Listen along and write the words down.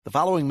The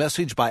following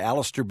message by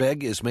Alistair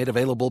Begg is made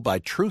available by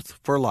Truth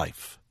for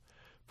Life.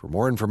 For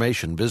more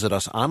information, visit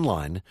us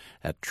online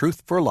at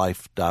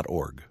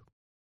truthforlife.org.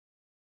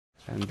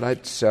 And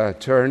let's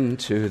turn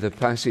to the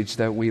passage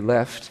that we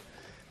left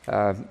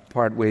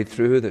partway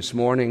through this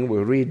morning.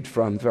 We'll read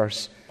from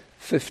verse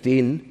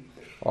 15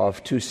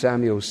 of 2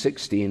 Samuel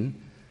 16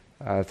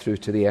 through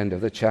to the end of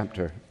the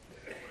chapter.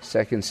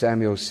 2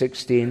 Samuel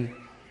 16,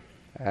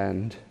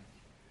 and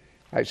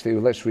actually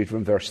let's read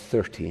from verse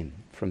 13,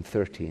 from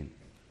 13.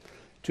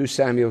 2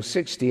 Samuel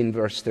 16,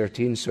 verse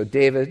 13, So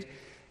David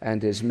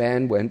and his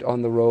men went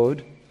on the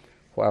road,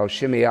 while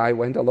Shimei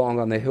went along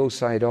on the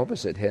hillside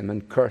opposite him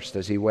and cursed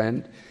as he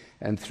went,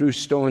 and threw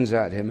stones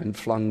at him and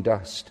flung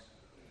dust.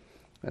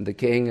 And the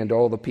king and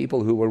all the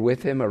people who were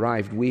with him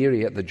arrived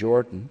weary at the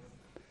Jordan,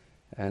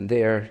 and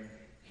there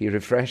he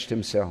refreshed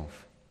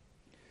himself.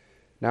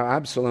 Now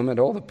Absalom and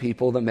all the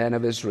people, the men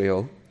of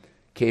Israel,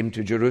 came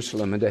to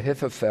Jerusalem, and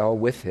Ahithophel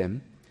with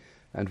him.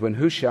 And when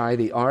Hushai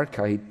the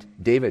Archite,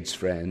 David's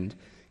friend,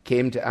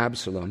 came to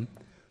Absalom,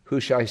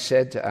 Hushai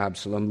said to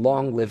Absalom,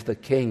 Long live the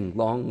king,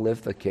 long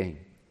live the king.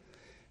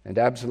 And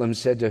Absalom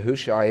said to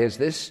Hushai, Is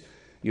this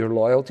your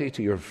loyalty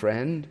to your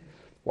friend?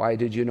 Why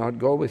did you not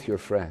go with your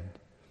friend?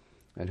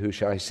 And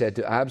Hushai said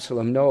to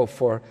Absalom, No,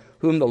 for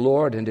whom the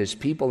Lord and his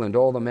people and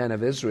all the men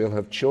of Israel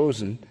have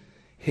chosen,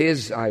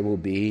 his I will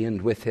be,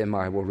 and with him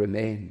I will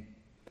remain.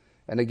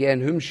 And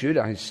again, whom should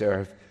I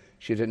serve?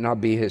 Should it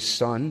not be his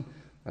son?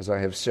 As I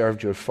have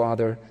served your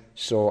father,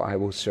 so I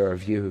will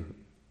serve you.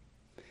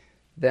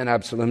 Then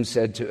Absalom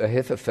said to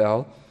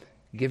Ahithophel,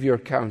 Give your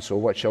counsel,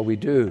 what shall we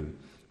do?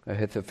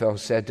 Ahithophel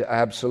said to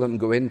Absalom,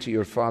 Go in to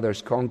your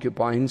father's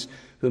concubines,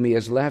 whom he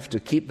has left to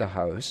keep the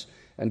house,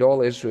 and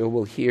all Israel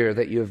will hear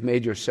that you have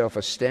made yourself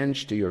a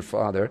stench to your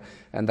father,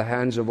 and the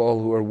hands of all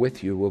who are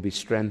with you will be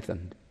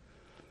strengthened.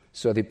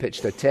 So they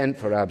pitched a tent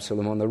for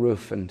Absalom on the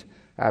roof, and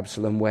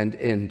Absalom went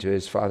in to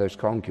his father's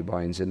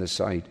concubines in the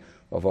sight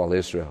of all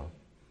Israel.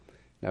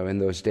 Now in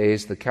those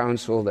days the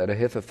counsel that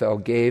Ahithophel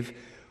gave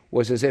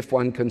was as if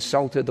one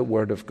consulted the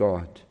word of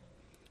God.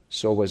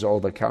 So was all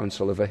the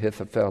counsel of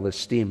Ahithophel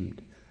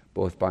esteemed,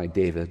 both by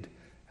David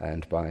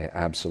and by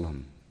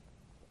Absalom.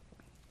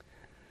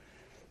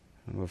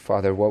 Oh,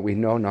 Father, what we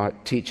know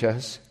not, teach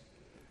us.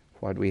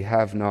 What we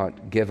have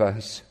not, give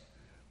us.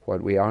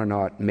 What we are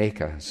not,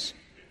 make us.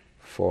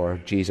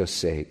 For Jesus'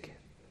 sake.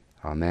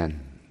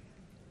 Amen.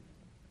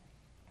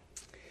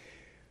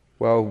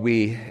 Well,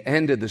 we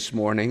ended this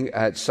morning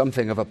at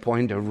something of a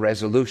point of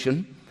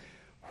resolution,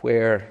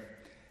 where,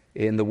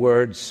 in the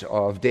words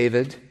of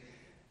David,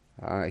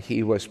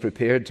 he was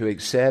prepared to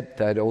accept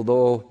that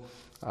although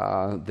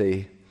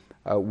the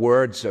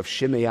words of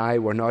Shimei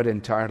were not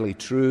entirely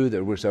true,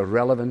 there was a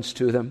relevance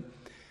to them.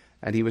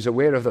 And he was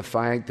aware of the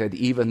fact that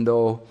even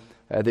though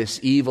this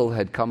evil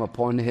had come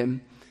upon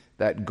him,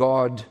 that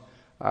God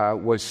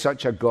was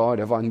such a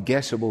God of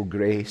unguessable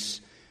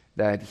grace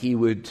that he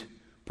would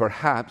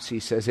perhaps, he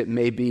says, it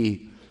may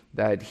be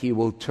that he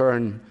will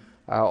turn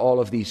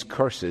all of these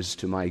curses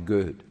to my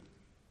good.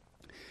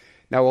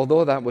 Now,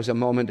 although that was a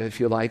moment, if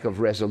you like,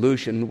 of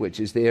resolution, which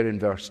is there in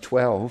verse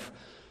 12,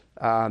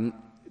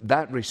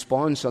 that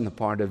response on the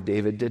part of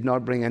David did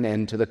not bring an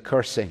end to the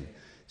cursing.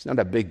 It's not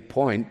a big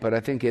point, but I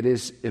think it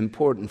is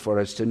important for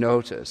us to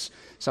notice.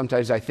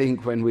 Sometimes I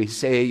think when we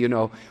say,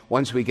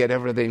 once we get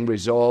everything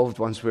resolved,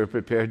 once we're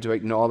prepared to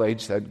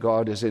acknowledge that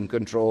God is in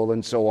control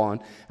and so on,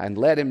 and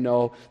let him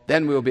know,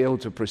 then we'll be able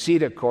to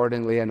proceed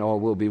accordingly and all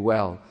will be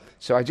well.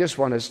 So I just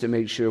want us to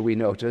make sure we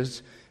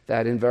notice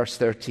that in verse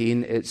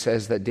 13 it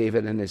says that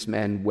David and his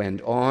men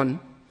went on,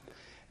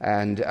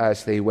 and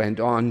as they went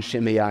on,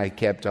 Shimei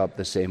kept up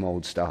the same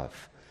old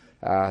stuff,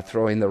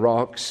 throwing the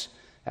rocks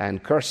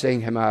and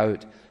cursing him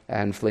out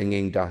and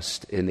flinging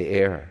dust in the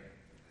air.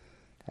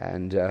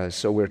 And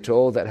so we're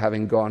told that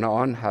having gone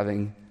on,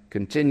 having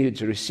continued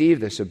to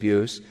receive this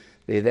abuse,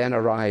 they then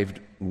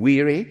arrived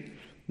weary,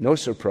 no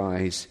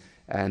surprise,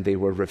 and they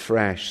were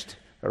refreshed,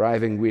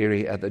 arriving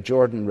weary at the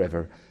Jordan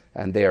River,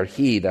 and there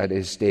he, that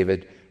is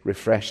David,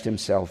 refreshed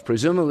himself.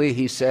 Presumably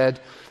he said,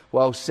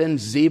 well,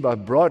 since Ziba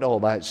brought all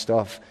that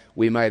stuff,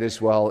 we might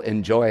as well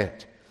enjoy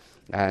it.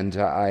 And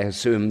I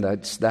assume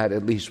that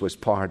at least was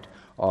part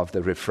of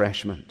the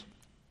refreshment.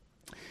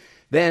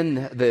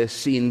 Then the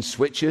scene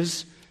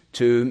switches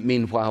to,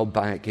 meanwhile,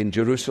 back in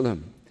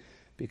Jerusalem.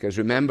 Because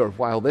remember,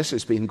 while this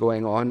has been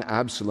going on,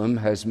 Absalom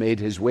has made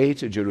his way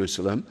to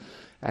Jerusalem,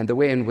 and the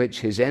way in which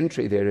his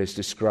entry there is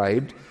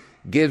described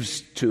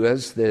gives to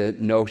us the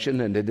notion,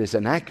 and it is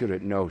an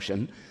accurate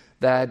notion,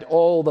 that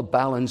all the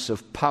balance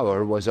of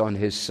power was on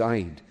his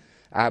side.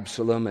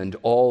 Absalom and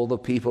all the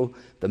people,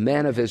 the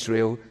men of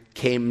Israel,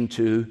 came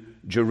to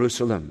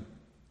Jerusalem.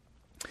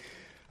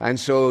 And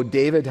so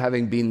David,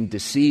 having been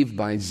deceived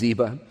by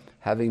Ziba,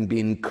 having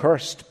been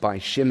cursed by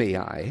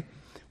Shimei,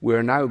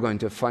 we're now going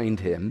to find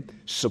him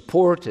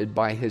supported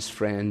by his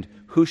friend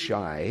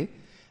Hushai,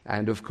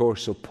 and of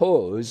course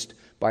opposed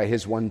by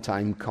his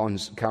one-time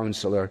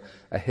counselor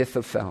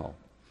Ahithophel.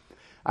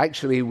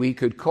 Actually, we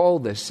could call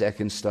this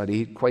second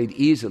study quite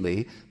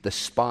easily the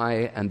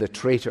spy and the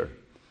traitor.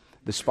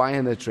 The Spy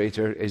and the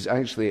Traitor is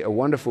actually a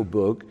wonderful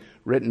book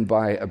written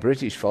by a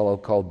British fellow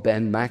called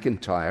Ben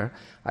Macintyre.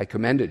 I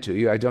commend it to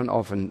you. I don't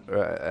often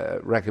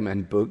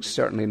recommend books,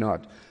 certainly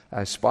not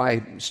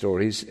spy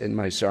stories in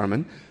my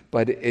sermon,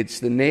 but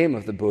it's the name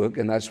of the book,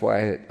 and that's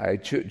why I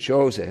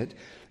chose it.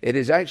 It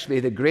is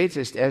actually the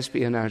greatest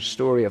espionage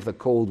story of the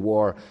Cold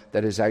War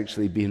that has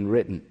actually been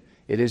written.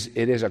 It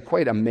is a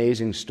quite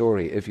amazing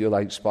story if you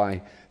like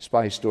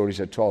spy stories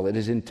at all. It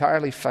is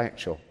entirely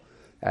factual,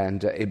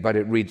 but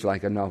it reads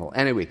like a novel.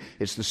 Anyway,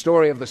 it's the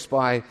story of the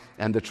spy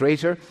and the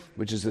traitor,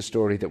 which is the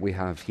story that we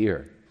have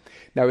here.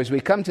 Now, as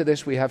we come to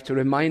this, we have to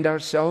remind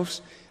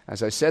ourselves,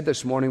 as I said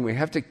this morning, we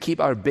have to keep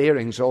our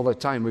bearings all the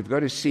time. We've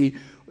got to see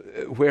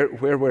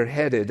where we're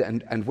headed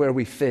and where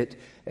we fit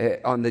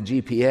on the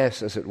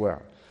GPS, as it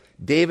were.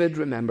 David,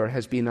 remember,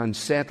 has been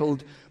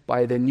unsettled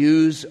by the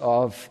news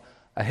of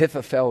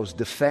Ahithophel's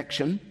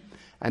defection,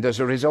 and as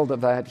a result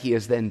of that, he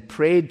has then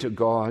prayed to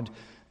God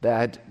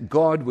that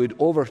God would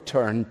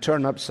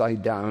turn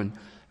upside down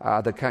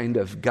the kind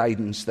of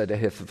guidance that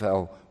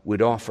Ahithophel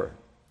would offer.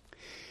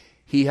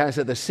 He has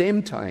at the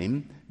same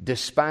time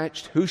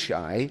dispatched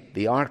Hushai,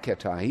 the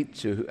Archite,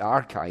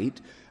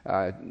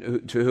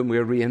 to whom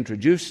we're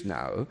reintroduced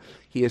now.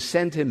 He has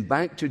sent him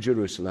back to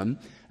Jerusalem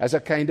as a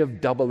kind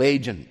of double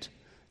agent.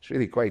 It's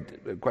really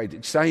quite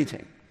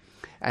exciting.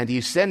 And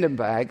he sent him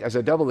back as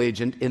a double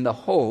agent in the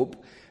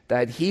hope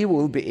that he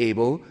will be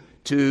able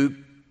to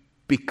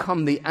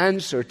become the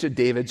answer to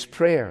David's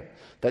prayer,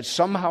 that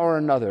somehow or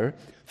another,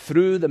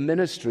 through the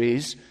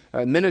ministrations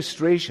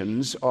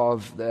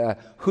of the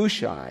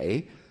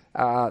Hushai,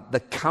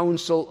 the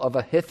counsel of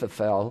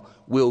Ahithophel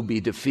will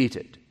be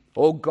defeated.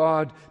 Oh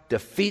God,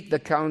 defeat the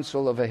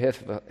counsel of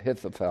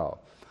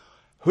Ahithophel.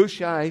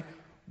 Hushai,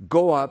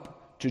 go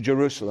up to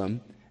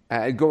Jerusalem,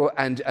 go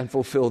and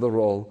fulfill the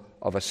role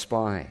of a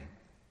spy.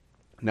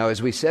 Now,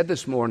 as we said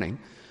this morning,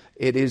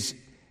 it is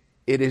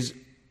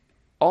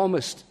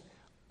almost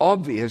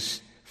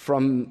obvious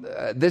from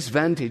this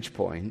vantage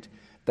point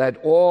that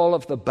all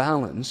of the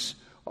balance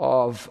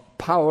of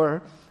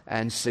power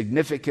and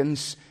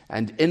significance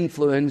and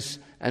influence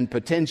and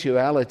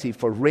potentiality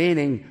for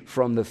reigning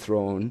from the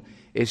throne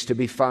is to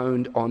be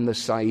found on the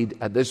side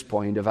at this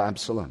point of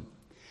Absalom.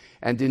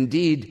 And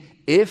indeed,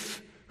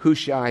 if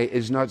Hushai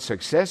is not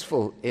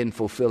successful in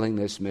fulfilling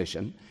this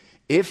mission,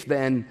 if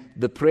then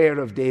the prayer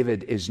of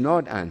David is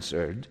not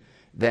answered,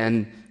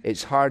 then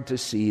it's hard to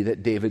see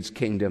that David's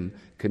kingdom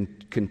can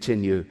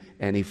continue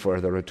any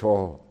further at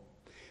all.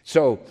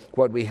 So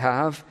what we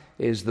have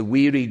is the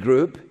weary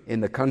group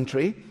in the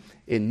country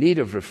in need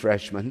of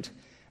refreshment,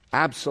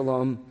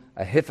 Absalom,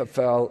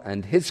 Ahithophel,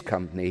 and his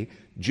company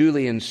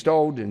duly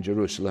installed in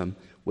Jerusalem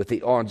with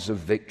the odds of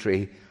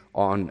victory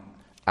on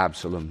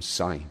Absalom's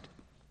side.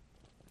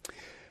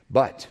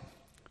 But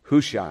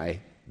Hushai,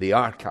 the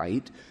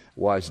Archite,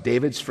 was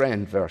David's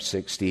friend, verse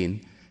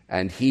 16,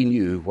 and he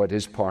knew what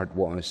his part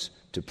was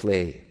to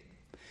play.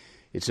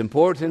 It's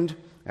important,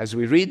 as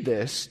we read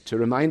this, to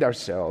remind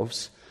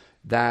ourselves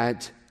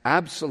that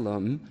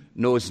Absalom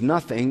knows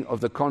nothing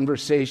of the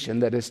conversation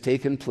that has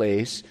taken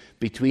place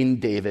between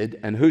David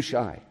and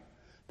Hushai.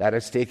 That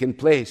has taken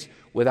place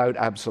without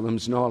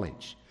Absalom's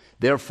knowledge.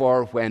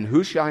 Therefore, when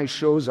Hushai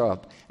shows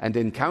up and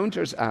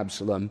encounters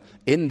Absalom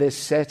in this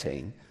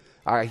setting,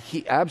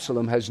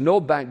 Absalom has no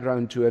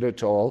background to it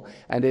at all,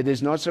 and it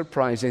is not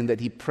surprising that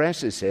he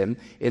presses him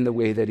in the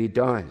way that he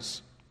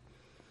does.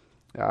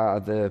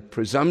 The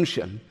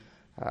presumption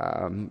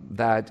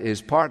that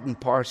is part and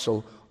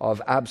parcel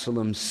of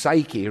Absalom's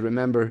psyche,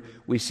 remember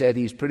we said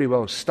he's pretty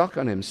well stuck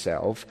on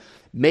himself,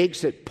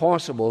 makes it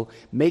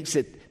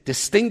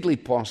distinctly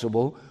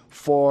possible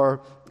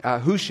for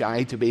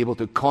Hushai to be able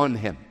to con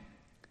him.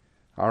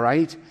 All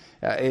right?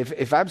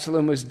 If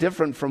Absalom was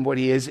different from what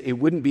he is, it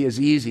wouldn't be as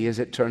easy as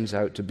it turns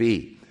out to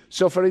be.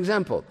 So, for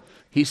example,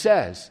 he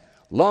says,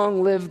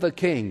 "Long live the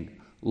king,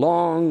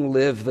 long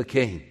live the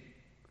king."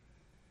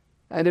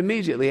 And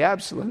immediately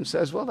Absalom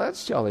says, well,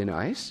 that's jolly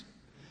nice,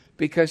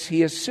 because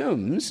he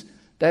assumes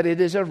that it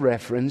is a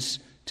reference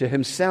to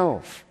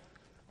himself.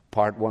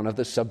 Part one of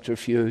the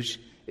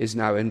subterfuge is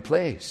now in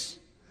place.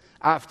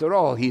 After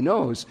all, he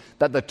knows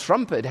that the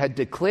trumpet had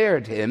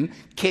declared him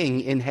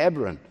king in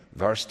Hebron.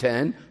 Verse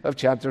 10 of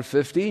chapter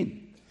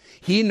 15.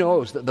 He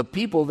knows that the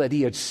people that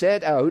he had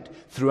set out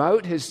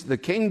throughout the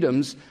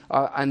kingdoms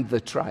and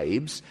the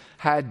tribes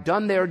had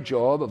done their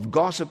job of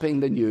gossiping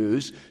the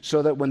news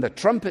so that when the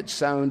trumpet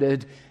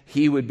sounded,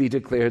 he would be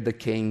declared the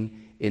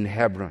king in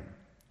Hebron.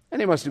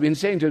 And he must have been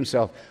saying to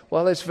himself,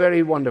 well, it's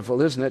very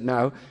wonderful, isn't it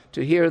now,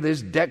 to hear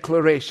this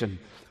declaration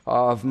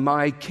of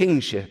my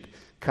kingship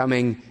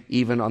coming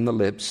even on the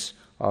lips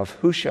of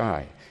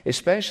Hushai,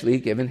 especially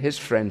given his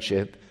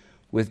friendship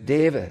with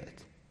David.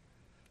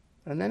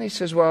 And then he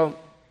says, well,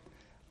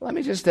 let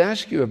me just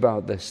ask you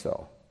about this,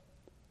 though.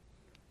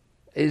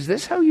 Is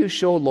this how you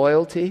show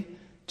loyalty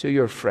to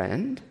your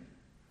friend?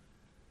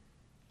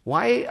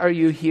 Why are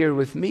you here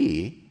with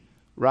me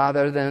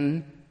rather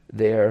than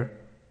there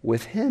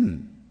with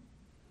him?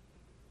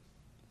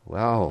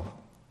 Well,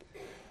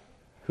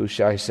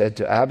 Hushai said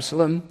to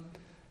Absalom,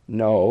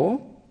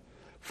 No,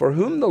 for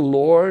whom the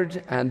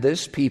Lord and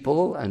this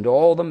people and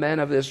all the men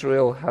of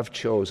Israel have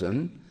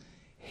chosen,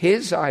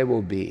 his I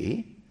will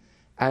be,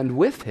 and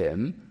with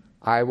him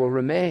I will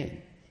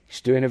remain.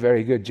 He's doing a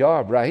very good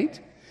job, right?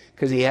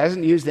 Because he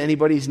hasn't used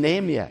anybody's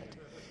name yet.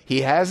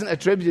 He hasn't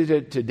attributed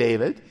it to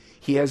David.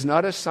 He has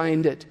not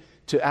assigned it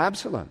to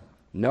Absalom.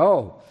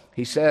 No,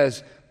 he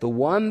says, the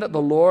one that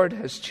the Lord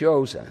has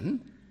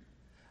chosen,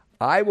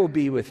 I will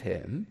be with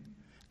him,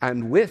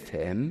 and with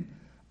him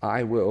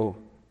I will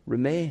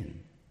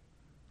remain.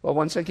 Well,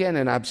 once again,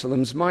 in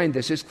Absalom's mind,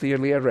 this is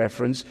clearly a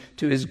reference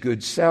to his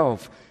good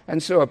self.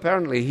 And so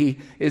apparently he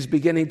is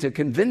beginning to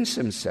convince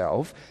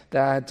himself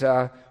that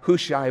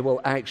Hushai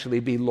will actually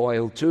be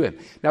loyal to him.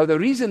 Now, the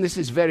reason this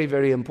is very,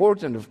 very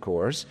important, of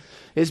course,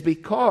 is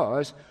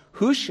because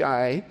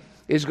Hushai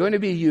is going to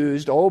be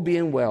used, all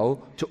being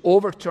well, to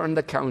overturn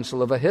the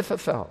counsel of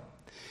Ahithophel.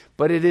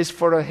 But it is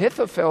for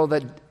Ahithophel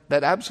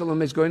that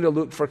Absalom is going to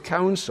look for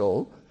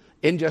counsel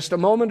in just a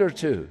moment or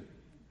two.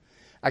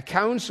 A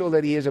counsel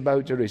that he is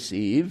about to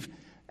receive,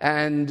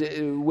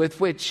 and with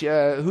which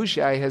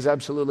Hushai has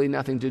absolutely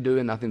nothing to do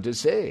and nothing to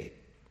say.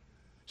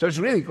 So it's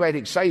really quite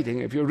exciting.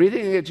 If you're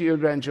reading it to your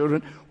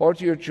grandchildren or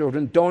to your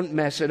children, don't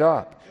mess it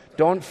up.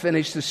 Don't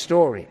finish the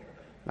story.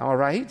 All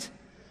right?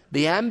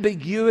 The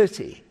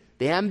ambiguity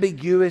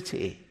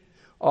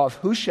of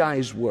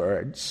Hushai's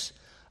words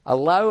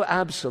allow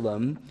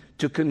Absalom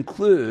to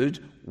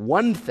conclude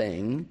one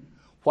thing,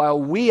 while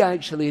we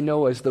actually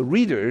know as the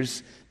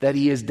readers that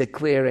he is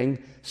declaring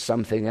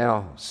something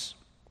else.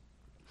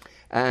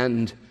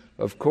 And,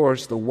 of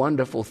course, the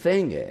wonderful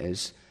thing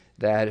is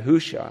that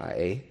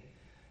Hushai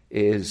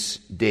is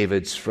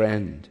David's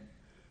friend.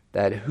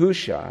 That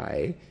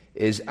Hushai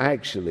is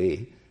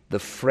actually the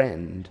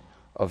friend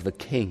of the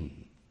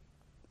king.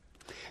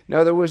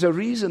 Now, there was a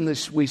reason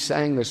we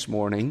sang this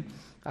morning,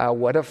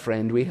 what a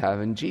friend we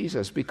have in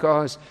Jesus,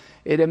 because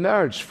it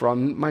emerged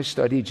from my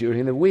study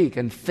during the week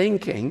and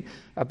thinking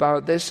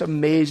about this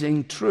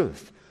amazing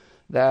truth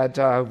that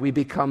we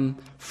become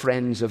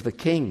friends of the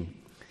King.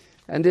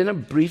 And in a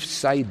brief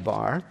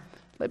sidebar,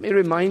 let me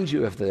remind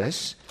you of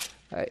this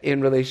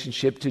in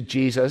relationship to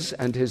Jesus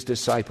and his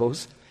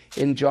disciples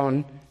in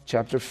John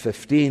chapter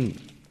 15,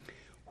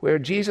 where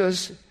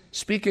Jesus,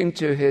 speaking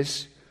to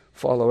his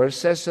followers,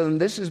 says to them,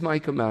 "This is my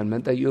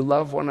commandment, that you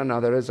love one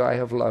another as I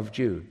have loved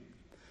you.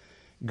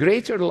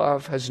 Greater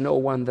love has no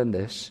one than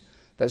this,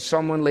 that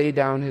someone lay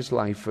down his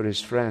life for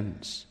his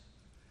friends.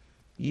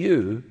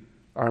 You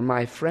are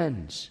my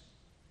friends,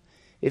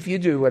 if you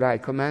do what I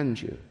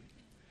command you.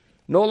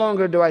 No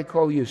longer do I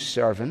call you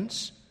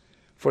servants,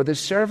 for the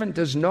servant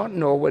does not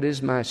know what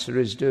his master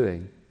is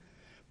doing.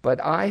 But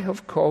I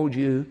have called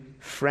you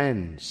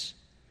friends,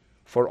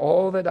 for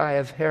all that I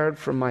have heard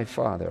from my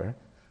Father,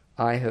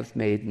 I have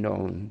made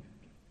known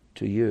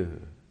to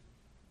you."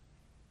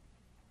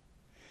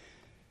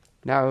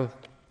 Now,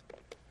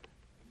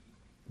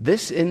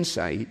 this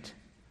insight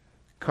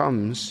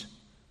comes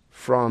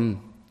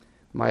from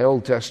my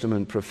Old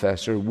Testament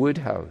professor,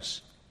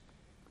 Woodhouse.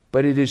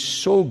 But it is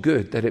so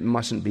good that it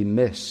mustn't be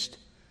missed,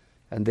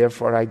 and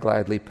therefore I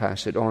gladly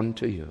pass it on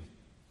to you.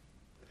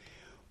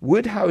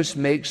 Woodhouse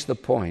makes the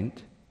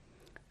point,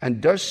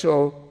 and does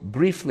so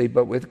briefly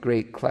but with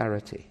great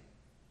clarity,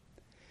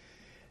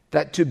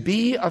 that to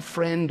be a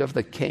friend of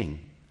the king,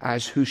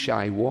 as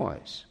Hushai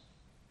was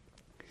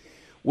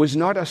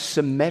not a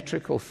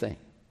symmetrical thing.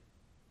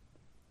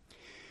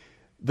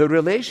 The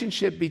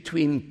relationship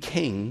between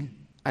king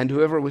and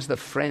whoever was the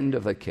friend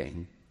of the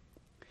king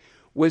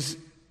was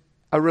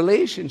a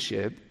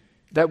relationship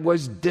that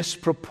was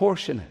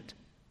disproportionate.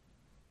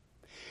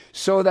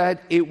 So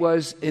that it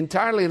was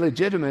entirely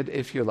legitimate,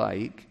 if you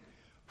like,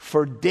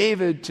 for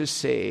David to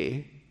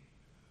say,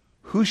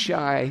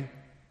 "Hushai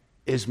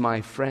is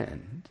my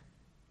friend,"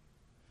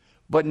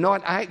 but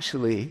not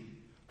actually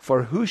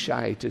for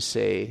Hushai to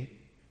say,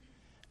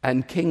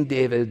 "And King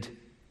David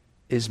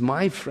is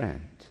my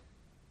friend."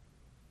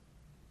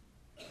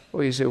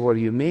 Well, you say, what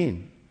do you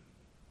mean?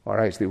 Or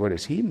actually, what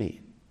does he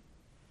mean?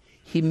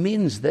 He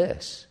means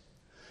this,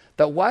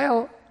 that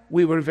while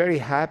we were very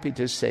happy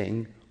to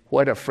sing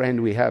 "What a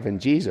Friend We Have in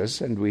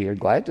Jesus," and we are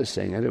glad to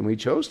sing it, and we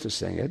chose to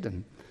sing it,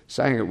 and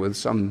sang it with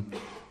some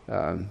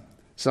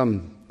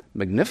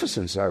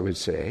magnificence, I would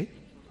say,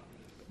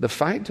 the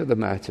fact of the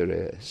matter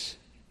is,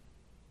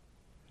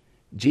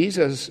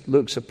 Jesus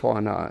looks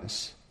upon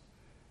us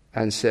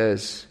and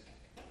says,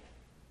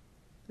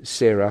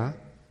 "Sarah,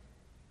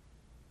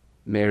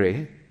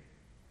 Mary,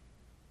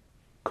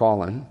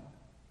 Colin,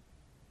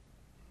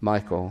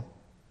 Michael,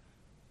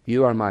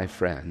 you are my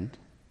friend."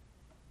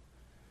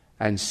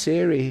 And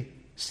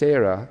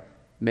Sarah,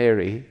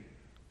 Mary,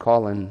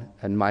 Colin,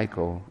 and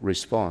Michael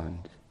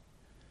respond,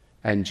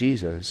 "And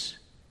Jesus,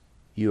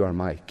 you are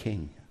my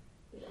king."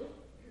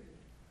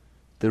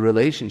 The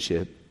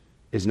relationship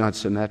is not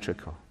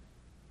symmetrical.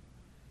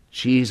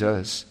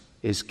 Jesus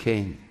is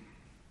king,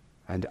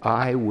 and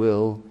I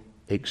will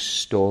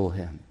extol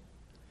him.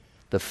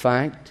 The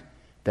fact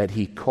that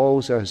he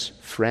calls us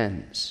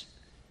friends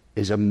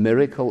is a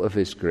miracle of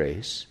his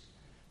grace,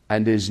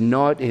 and is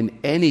not in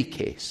any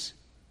case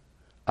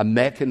a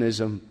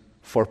mechanism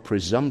for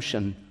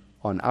presumption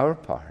on our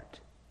part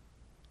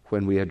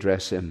when we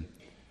address him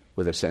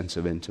with a sense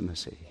of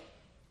intimacy.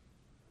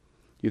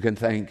 You can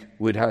thank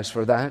Woodhouse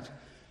for that,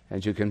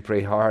 and you can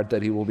pray hard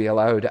that he will be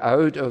allowed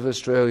out of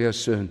Australia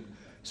soon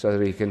so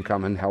that he can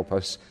come and help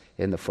us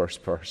in the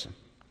first person.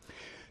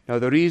 Now,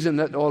 the reason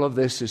that all of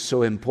this is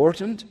so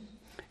important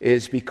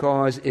is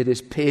because it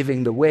is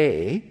paving the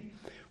way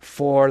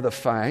for the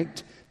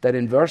fact that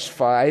in verse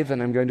 5,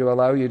 and I'm going to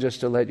allow you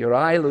just to let your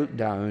eye look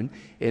down,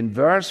 in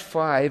verse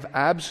 5,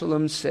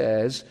 Absalom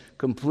says,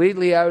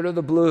 completely out of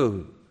the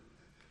blue,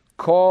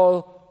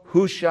 call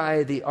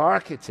Hushai the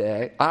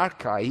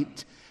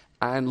Archite,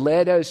 and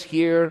let us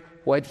hear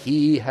what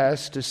he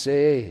has to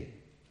say.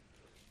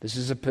 This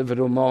is a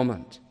pivotal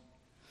moment.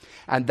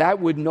 And that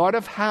would not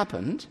have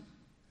happened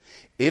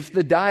if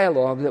the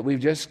dialogue that we've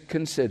just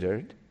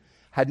considered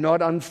had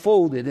not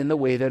unfolded in the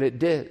way that it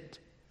did.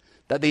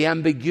 That the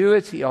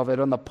ambiguity of it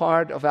on the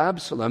part of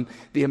Absalom,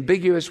 the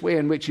ambiguous way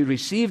in which he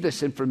received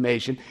this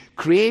information,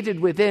 created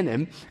within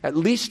him at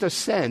least a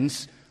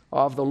sense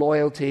of the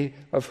loyalty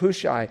of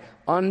Hushai.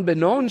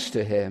 Unbeknownst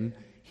to him,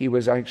 he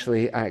was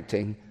actually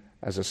acting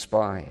as a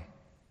spy.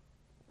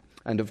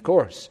 And of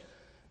course,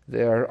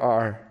 there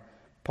are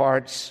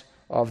parts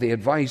of the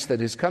advice that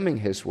is coming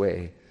his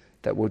way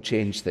that will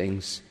change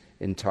things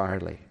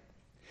entirely.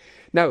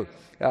 Now,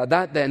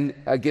 that then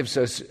gives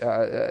us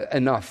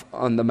enough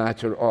on the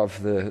matter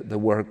of the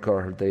work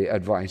or the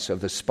advice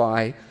of the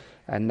spy.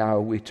 And now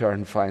we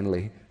turn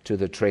finally to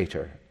the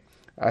traitor.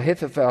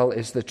 Ahithophel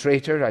is the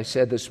traitor. I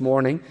said this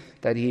morning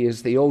that he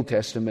is the Old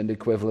Testament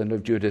equivalent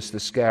of Judas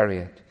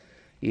Iscariot.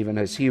 Even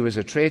as he was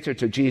a traitor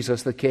to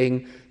Jesus the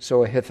King,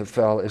 so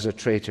Ahithophel is a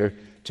traitor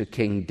to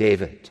King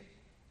David.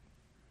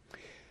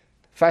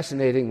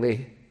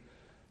 Fascinatingly,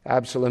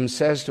 Absalom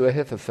says to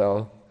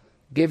Ahithophel,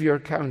 give your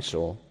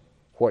counsel,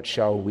 what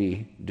shall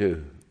we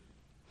do?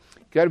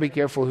 You've got to be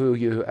careful who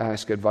you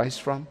ask advice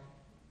from.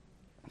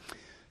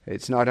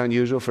 It's not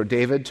unusual for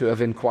David to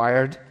have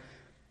inquired,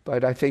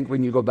 but I think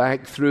when you go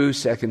back through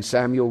 2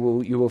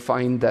 Samuel, you will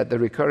find that the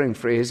recurring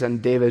phrase,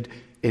 and David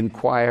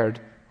inquired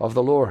of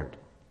the Lord.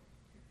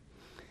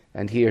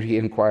 And here he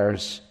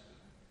inquires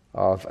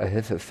of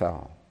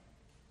Ahithophel.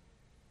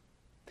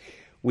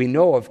 We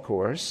know, of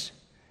course,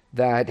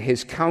 that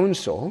his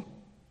counsel,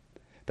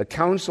 the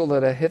counsel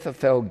that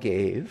Ahithophel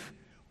gave,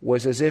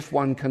 was as if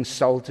one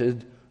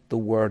consulted the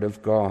Word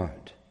of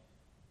God.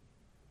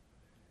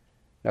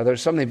 Now,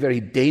 there's something very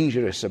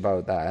dangerous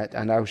about that,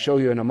 and I'll show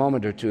you in a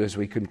moment or two as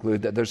we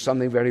conclude that there's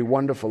something very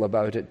wonderful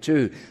about it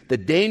too. The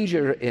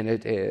danger in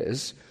it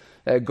is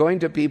going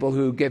to people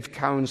who give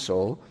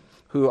counsel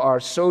who are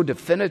so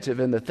definitive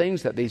in the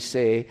things that they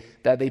say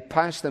that they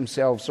pass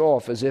themselves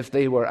off as if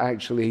they were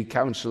actually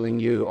counseling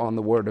you on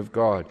the Word of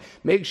God.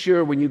 Make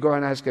sure when you go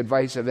and ask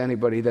advice of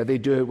anybody that they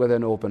do it with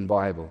an open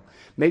Bible.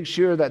 Make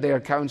sure that they are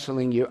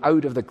counseling you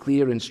out of the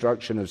clear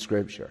instruction of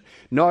Scripture,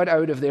 not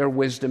out of their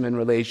wisdom in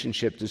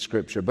relationship to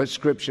Scripture, but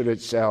Scripture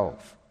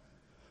itself.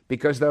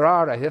 Because there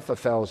are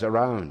Ahithophels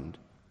around.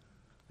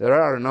 There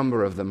are a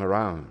number of them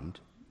around.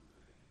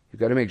 You've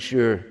got to make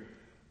sure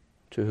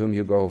to whom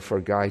you go for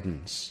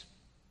guidance.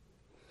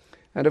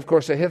 And of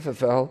course,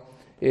 Ahithophel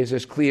is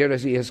as clear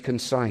as he is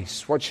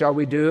concise. What shall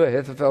we do?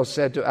 Ahithophel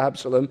said to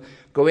Absalom,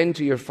 go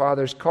into your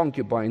father's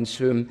concubines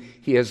whom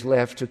he has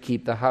left to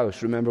keep the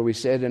house. Remember, we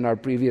said in our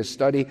previous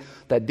study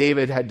that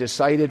David had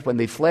decided when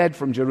they fled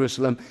from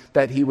Jerusalem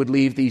that he would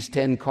leave these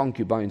 10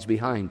 concubines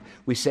behind.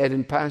 We said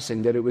in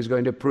passing that it was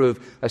going to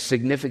prove a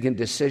significant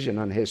decision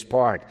on his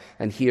part.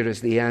 And here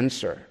is the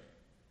answer.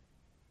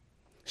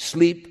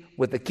 Sleep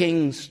with the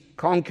king's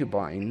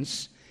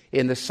concubines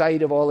in the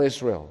sight of all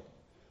Israel.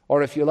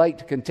 Or if you like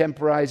to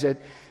contemporize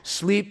it,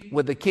 sleep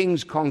with the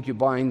king's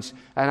concubines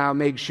and I'll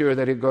make sure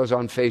that it goes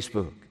on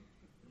Facebook.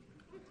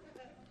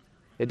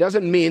 It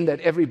doesn't mean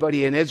that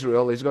everybody in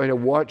Israel is going to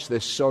watch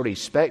this sorry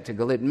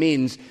spectacle. It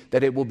means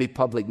that it will be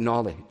public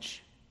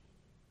knowledge.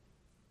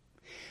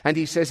 And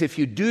he says if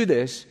you do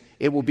this,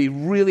 it will be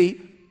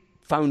really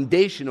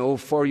foundational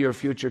for your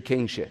future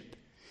kingship.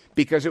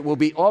 Because it will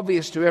be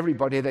obvious to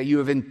everybody that you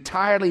have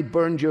entirely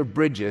burned your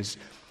bridges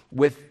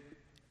with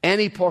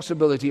any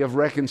possibility of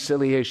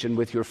reconciliation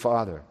with your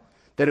father,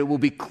 that it will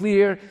be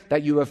clear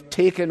that you have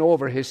taken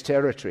over his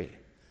territory.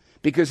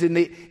 Because in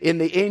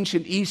the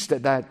ancient East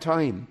at that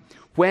time,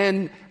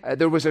 when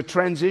there was a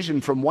transition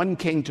from one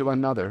king to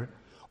another,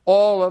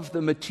 all of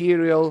the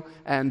material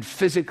and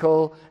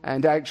physical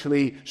and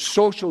actually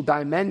social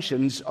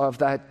dimensions of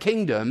that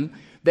kingdom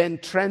then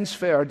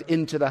transferred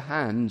into the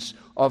hands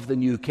of the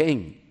new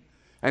king.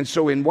 And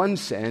so in one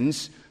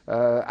sense,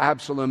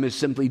 Absalom is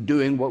simply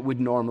doing what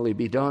would normally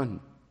be done.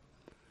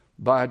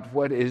 But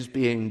what is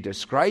being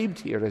described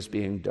here as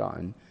being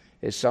done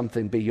is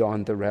something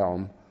beyond the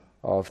realm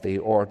of the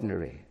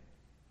ordinary.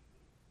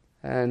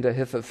 And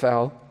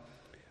Ahithophel,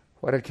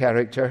 what a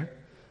character,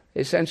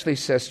 essentially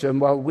says to him,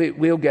 well,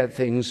 we'll get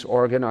things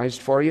organized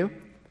for you.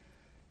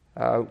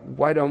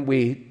 Why don't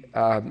we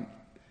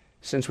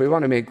since we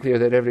want to make clear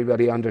that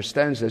everybody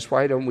understands this,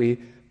 why don't we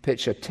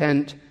pitch a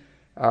tent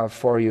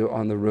for you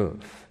on the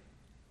roof?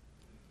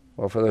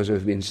 Well, for those who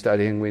have been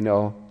studying, we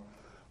know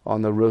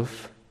on the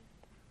roof.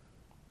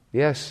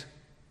 Yes,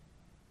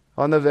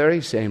 on the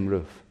very same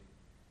roof.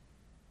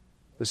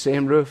 The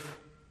same roof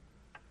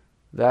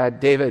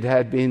that David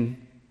had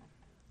been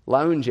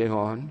lounging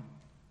on,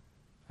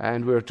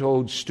 and we're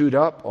told stood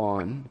up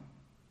on,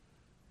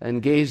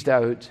 and gazed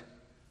out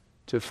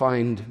to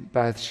find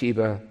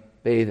Bathsheba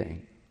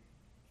bathing.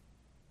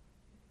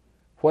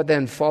 What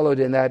then followed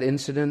in that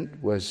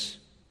incident was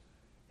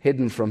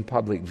hidden from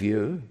public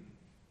view.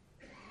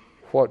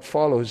 What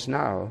follows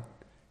now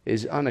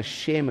is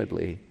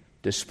unashamedly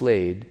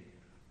displayed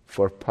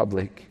for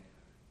public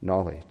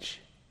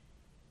knowledge.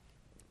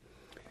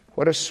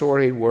 What a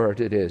sorry word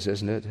it is,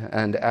 isn't it?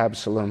 And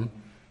Absalom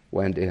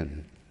went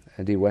in,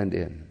 and he went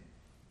in.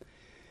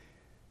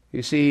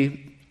 You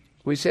see,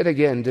 we said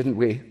again, didn't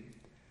we,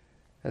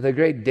 the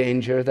great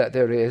danger that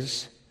there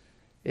is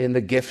in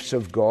the gifts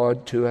of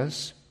God to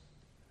us.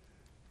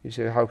 You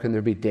say, how can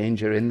there be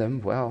danger in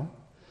them? Well,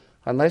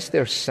 unless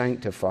they're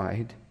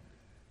sanctified,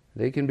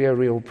 they can be a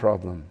real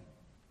problem.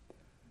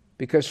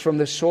 Because from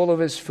the sole of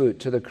his foot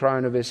to the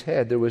crown of his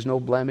head, there was no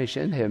blemish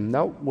in him.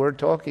 No, we're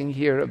talking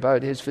here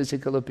about his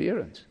physical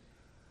appearance.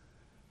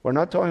 We're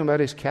not talking about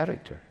his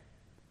character.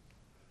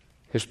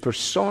 His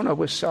persona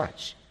was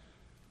such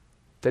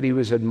that he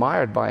was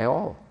admired by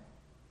all.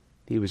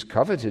 He was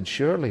coveted,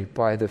 surely,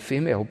 by the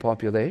female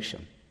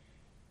population.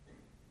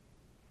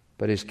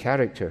 But his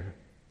character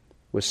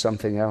was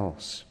something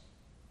else.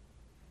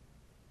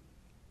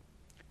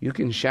 You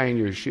can shine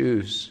your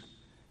shoes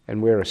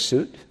and wear a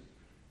suit.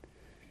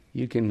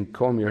 You can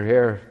comb your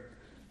hair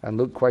and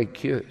look quite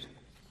cute.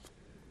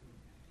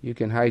 You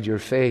can hide your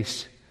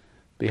face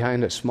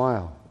behind a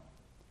smile.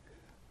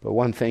 But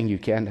one thing you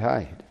can't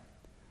hide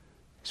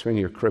is when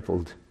you're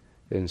crippled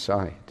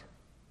inside.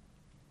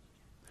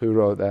 Who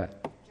wrote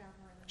that?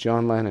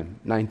 John Lennon,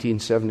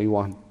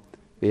 1971,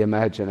 the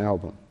Imagine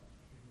album.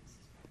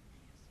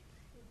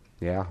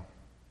 Yeah.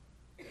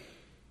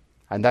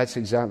 And that's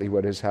exactly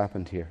what has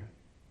happened here.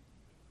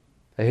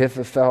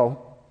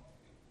 Ahithophel,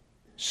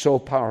 so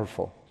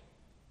powerful.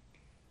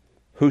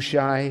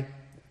 Hushai,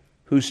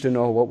 who's to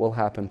know what will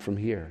happen from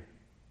here?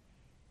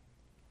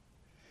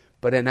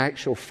 But in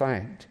actual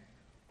fact,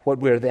 what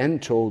we're then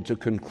told to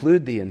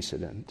conclude the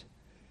incident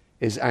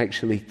is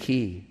actually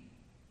key.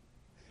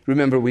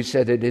 Remember, we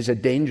said it is a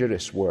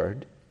dangerous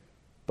word,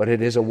 but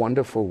it is a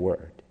wonderful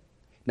word.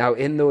 Now,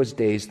 in those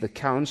days, the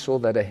counsel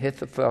that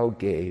Ahithophel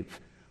gave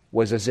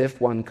was as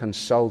if one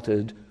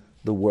consulted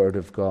the Word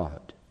of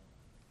God.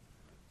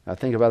 Now,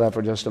 think about that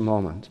for just a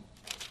moment.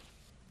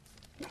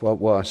 What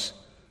was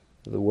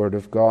the Word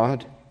of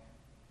God?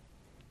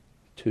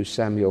 2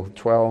 Samuel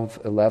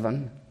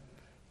 12:11.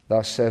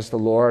 Thus says the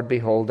Lord,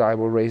 behold, I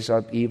will raise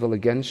up evil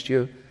against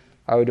you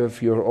out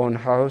of your own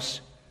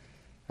house,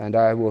 and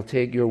I will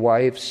take your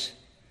wives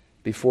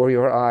before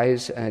your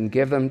eyes and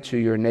give them to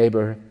your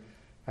neighbor,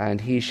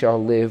 and he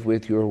shall live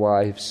with your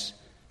wives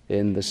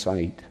in the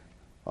sight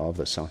of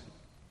the sun.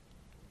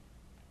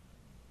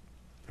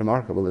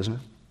 Remarkable, isn't it?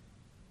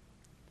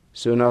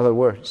 So in other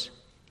words,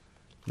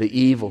 the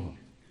evil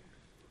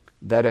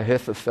that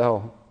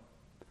Ahithophel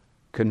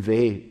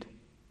conveyed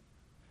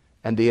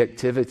and the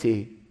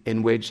activity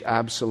in which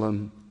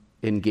Absalom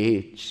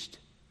engaged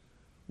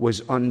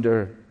was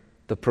under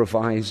the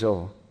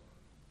proviso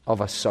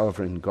of a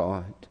sovereign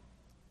God.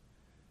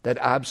 That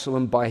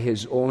Absalom, by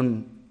his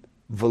own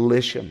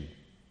volition,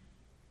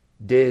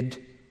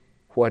 did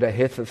what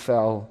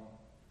Ahithophel,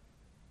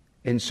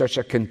 in such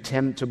a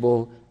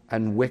contemptible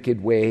and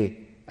wicked way,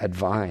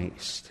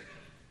 advised.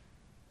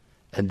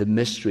 And the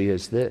mystery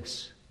is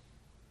this,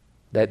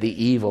 that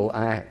the evil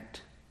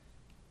act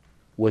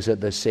was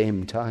at the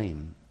same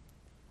time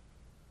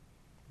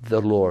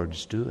the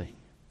Lord's doing.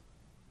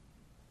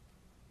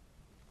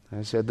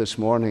 I said this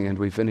morning, and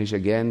we finish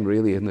again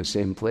really in the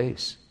same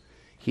place.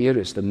 Here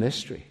is the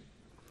mystery.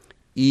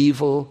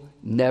 Evil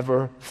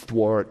never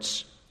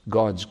thwarts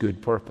God's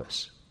good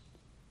purpose.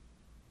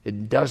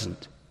 It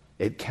doesn't.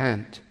 It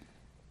can't.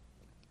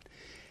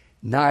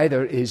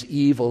 Neither is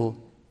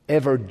evil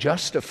ever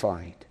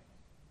justified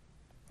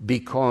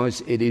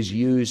because it is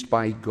used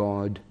by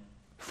God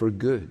for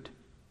good.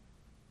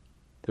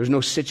 There's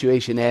no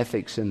situation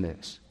ethics in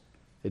this.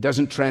 It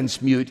doesn't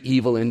transmute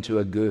evil into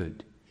a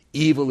good.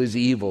 Evil is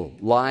evil.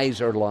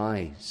 Lies are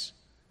lies.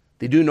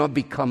 They do not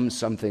become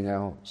something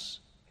else.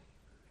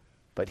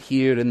 But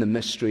here in the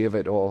mystery of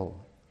it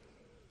all,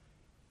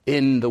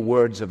 in the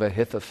words of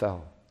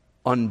Ahithophel,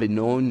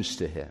 unbeknownst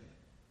to him,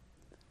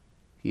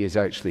 he is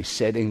actually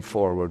setting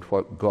forward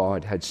what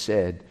God had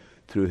said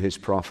through his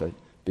prophet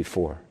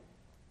before.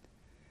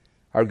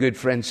 Our good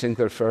friend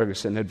Sinclair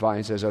Ferguson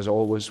advises us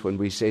always when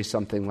we say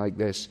something like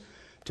this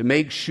to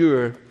make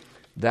sure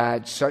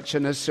that such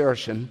an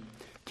assertion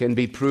can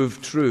be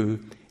proved true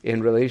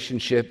in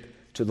relationship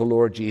to the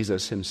Lord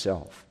Jesus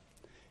himself.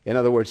 In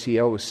other words, he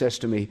always says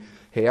to me,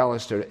 hey,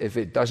 Alistair, if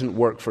it doesn't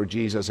work for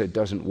Jesus, it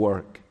doesn't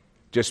work.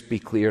 Just be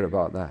clear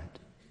about that.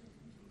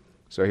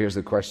 So here's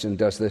the question,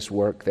 does this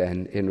work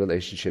then in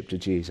relationship to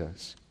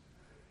Jesus?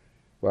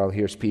 Well,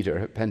 here's Peter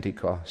at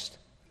Pentecost.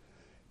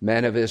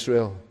 Men of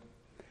Israel,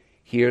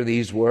 hear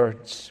these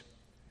words.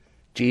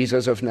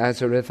 Jesus of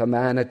Nazareth, a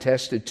man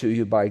attested to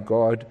you by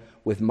God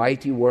with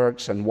mighty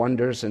works and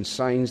wonders and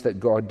signs that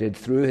God did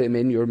through him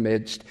in your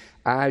midst,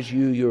 as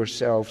you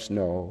yourselves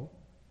know.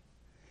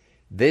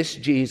 This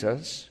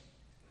Jesus,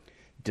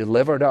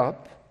 delivered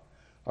up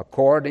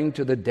according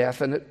to the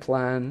definite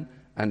plan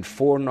and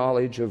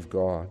foreknowledge of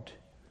God,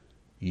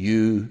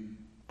 you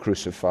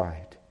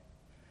crucified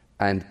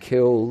and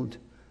killed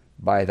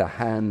by the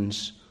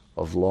hands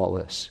of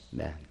lawless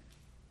men.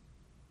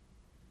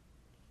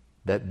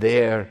 That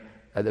there,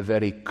 at the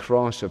very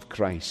cross of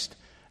Christ,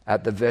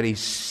 at the very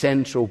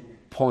central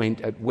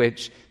point at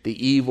which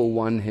the evil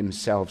one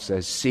himself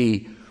says,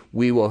 see,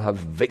 we will have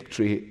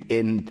victory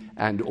in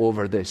and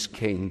over this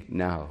king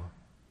now.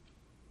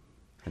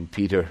 And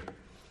Peter,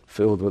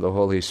 filled with the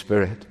Holy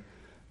Spirit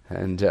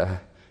and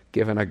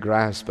given a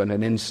grasp and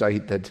an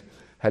insight that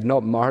had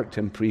not marked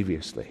him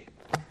previously,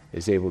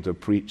 is able to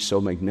preach so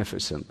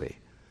magnificently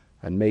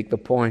and make the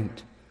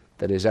point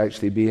that is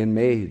actually being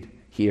made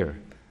here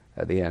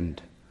at the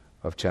end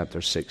of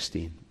chapter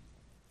 16.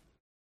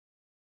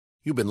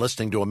 You've been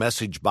listening to a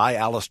message by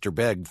Alistair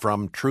Begg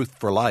from Truth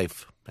for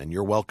Life, and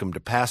you're welcome to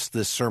pass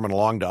this sermon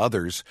along to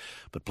others,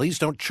 but please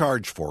don't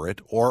charge for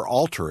it or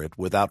alter it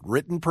without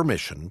written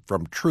permission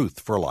from Truth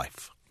for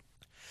Life.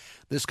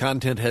 This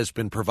content has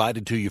been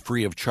provided to you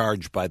free of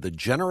charge by the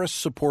generous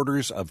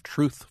supporters of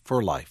Truth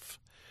for Life.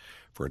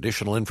 For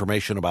additional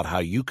information about how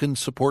you can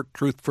support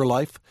Truth for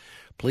Life,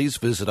 please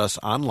visit us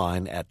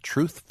online at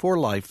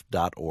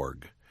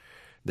truthforlife.org.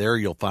 There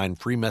you'll find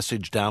free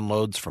message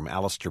downloads from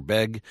Alistair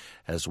Begg,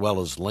 as well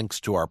as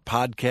links to our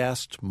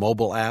podcast,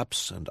 mobile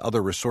apps, and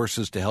other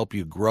resources to help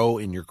you grow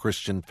in your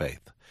Christian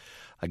faith.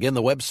 Again,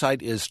 the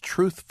website is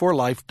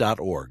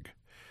truthforlife.org.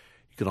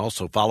 You can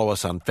also follow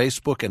us on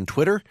Facebook and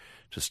Twitter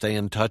to stay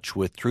in touch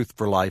with Truth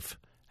for Life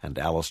and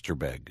Alistair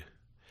Begg.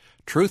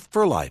 Truth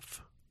for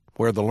Life,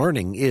 where the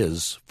learning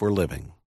is for living.